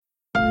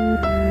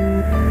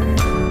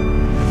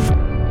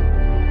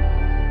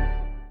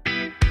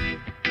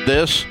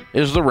This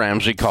is the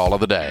Ramsey Call of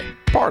the Day,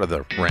 part of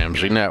the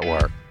Ramsey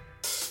Network.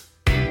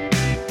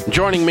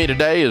 Joining me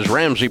today is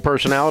Ramsey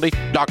personality,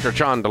 Dr.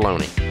 John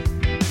Deloney.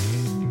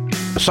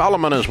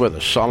 Solomon is with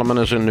us. Solomon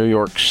is in New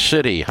York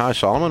City. Hi,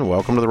 Solomon.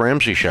 Welcome to the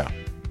Ramsey Show.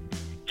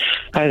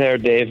 Hi there,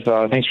 Dave.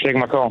 Thanks for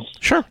taking my call.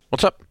 Sure.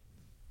 What's up?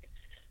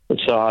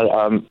 So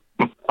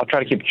I'll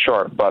try to keep it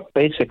short, but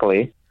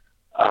basically,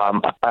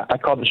 I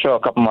called the show a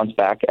couple months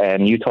back,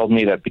 and you told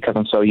me that because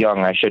I'm so young,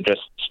 I should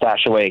just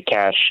stash away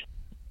cash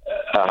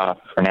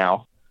for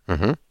now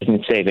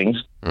in savings.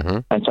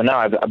 And so now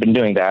I've been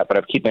doing that, but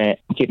I'm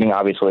keeping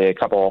obviously a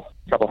couple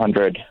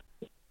hundred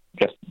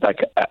just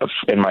like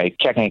in my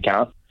checking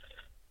account.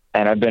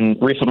 And I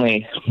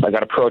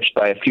got approached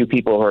by a few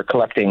people who are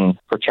collecting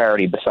for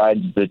charity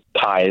besides the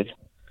tithe,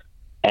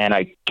 and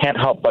I can't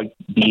help but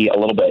be a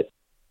little bit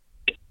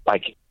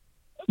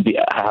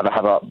have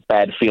a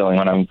bad feeling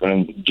when I'm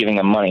giving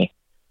them money,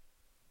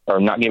 or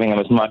not giving them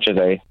as much as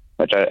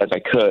I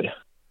could.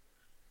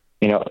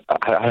 You know,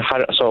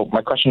 so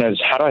my question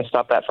is, how do I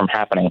stop that from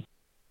happening?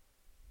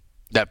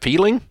 That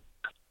feeling?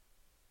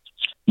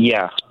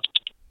 Yeah.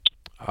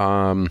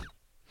 I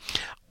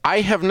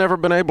have never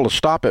been able to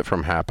stop it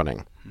from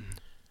happening.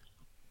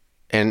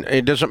 And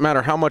it doesn't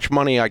matter how much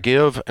money I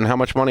give and how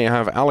much money I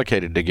have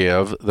allocated to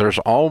give. There's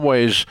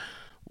always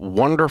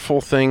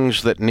wonderful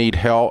things that need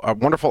help,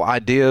 wonderful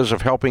ideas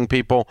of helping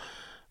people.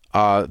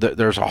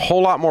 There's a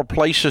whole lot more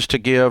places to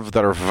give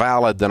that are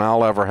valid than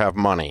I'll ever have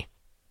money.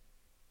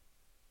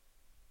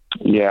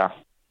 Yeah,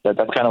 that's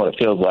kind of what it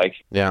feels like.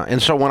 Yeah, and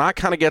so when I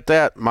kind of get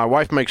that, my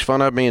wife makes fun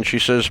of me and she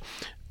says,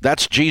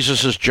 that's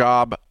Jesus's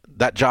job.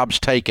 That job's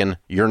taken.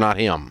 You're not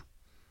him.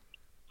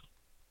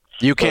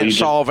 You can't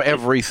solve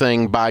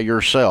everything by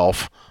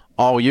yourself.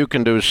 All you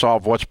can do is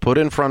solve what's put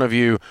in front of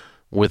you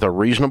with a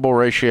reasonable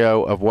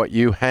ratio of what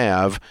you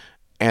have,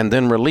 and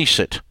then release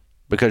it,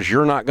 because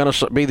you're not going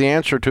to be the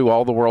answer to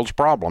all the world's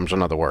problems,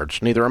 in other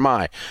words. Neither am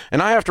I.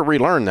 And I have to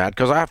relearn that,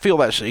 because I feel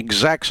that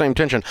exact same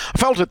tension. I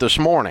felt it this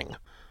morning,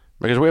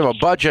 because we have a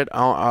budget,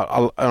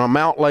 an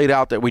amount laid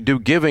out that we do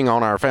giving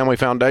on our family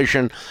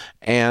foundation,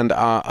 and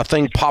a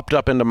thing popped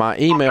up into my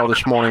email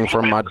this morning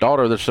from my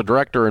daughter that's the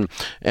director,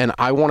 and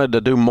I wanted to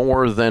do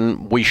more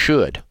than we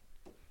should,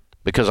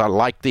 because I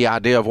liked the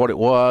idea of what it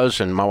was,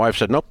 and my wife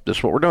said, nope, this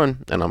is what we're doing.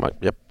 And I'm like,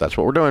 yep, that's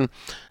what we're doing,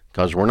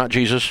 because we're not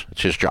Jesus.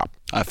 It's his job.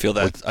 I feel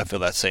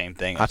that same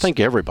thing. I think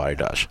everybody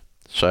does.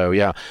 So,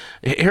 yeah,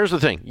 here's the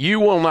thing.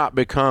 You will not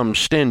become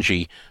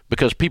stingy,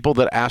 because people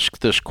that ask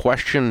this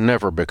question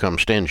never become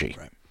stingy.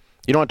 Right.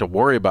 You don't have to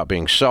worry about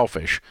being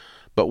selfish,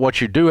 but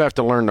what you do have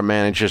to learn to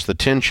manage is the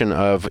tension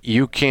of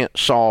you can't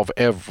solve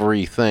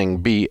everything,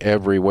 be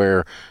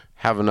everywhere,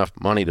 have enough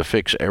money to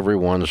fix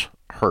everyone's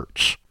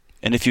hurts.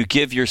 And if you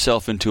give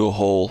yourself into a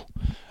hole,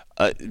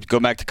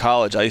 go back to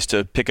college. I used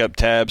to pick up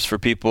tabs for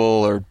people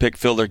or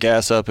fill their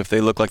gas up if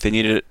they looked like they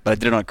needed it, but I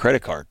did it on a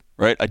credit card.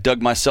 Right, I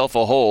dug myself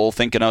a hole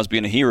thinking I was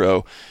being a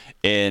hero,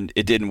 and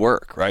it didn't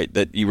work. Right,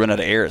 that you run out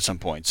of air at some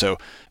point. So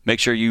make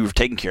sure you're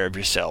taking care of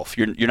yourself.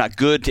 You're not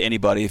good to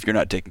anybody if you're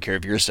not taking care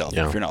of yourself.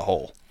 Yeah. If you're not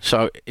whole.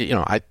 So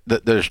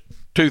there's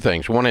two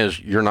things. One is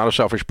you're not a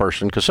selfish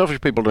person, because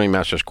selfish people don't even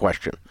ask this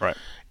question. Right.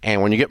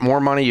 And when you get more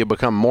money, you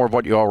become more of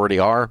what you already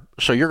are.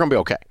 So you're going to be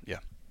okay. Yeah.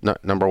 No,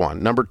 number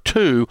one. Number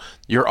two,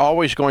 you're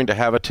always going to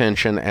have a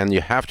tension, and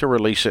you have to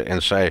release it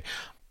and say,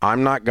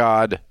 I'm not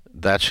God.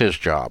 That's his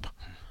job.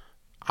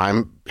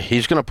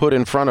 He's going to put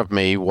in front of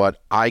me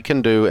what I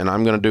can do, and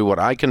I'm going to do what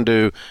I can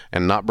do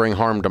and not bring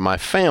harm to my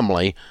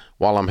family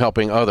while I'm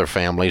helping other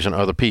families and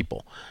other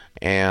people.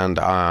 And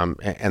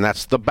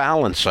that's the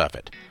balance of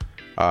it.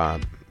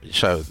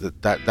 So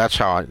that's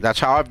how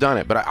I've done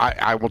it. But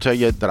I will tell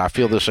you that I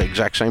feel this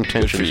exact same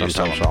tension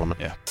sometimes, Solomon.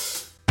 Yeah.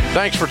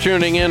 Thanks for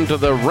tuning in to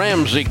the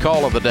Ramsey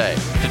Call of the Day.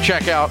 To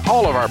check out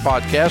all of our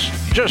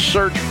podcasts, just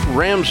search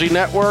Ramsey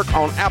Network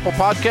on Apple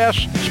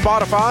Podcasts,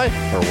 Spotify,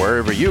 or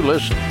wherever you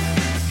listen.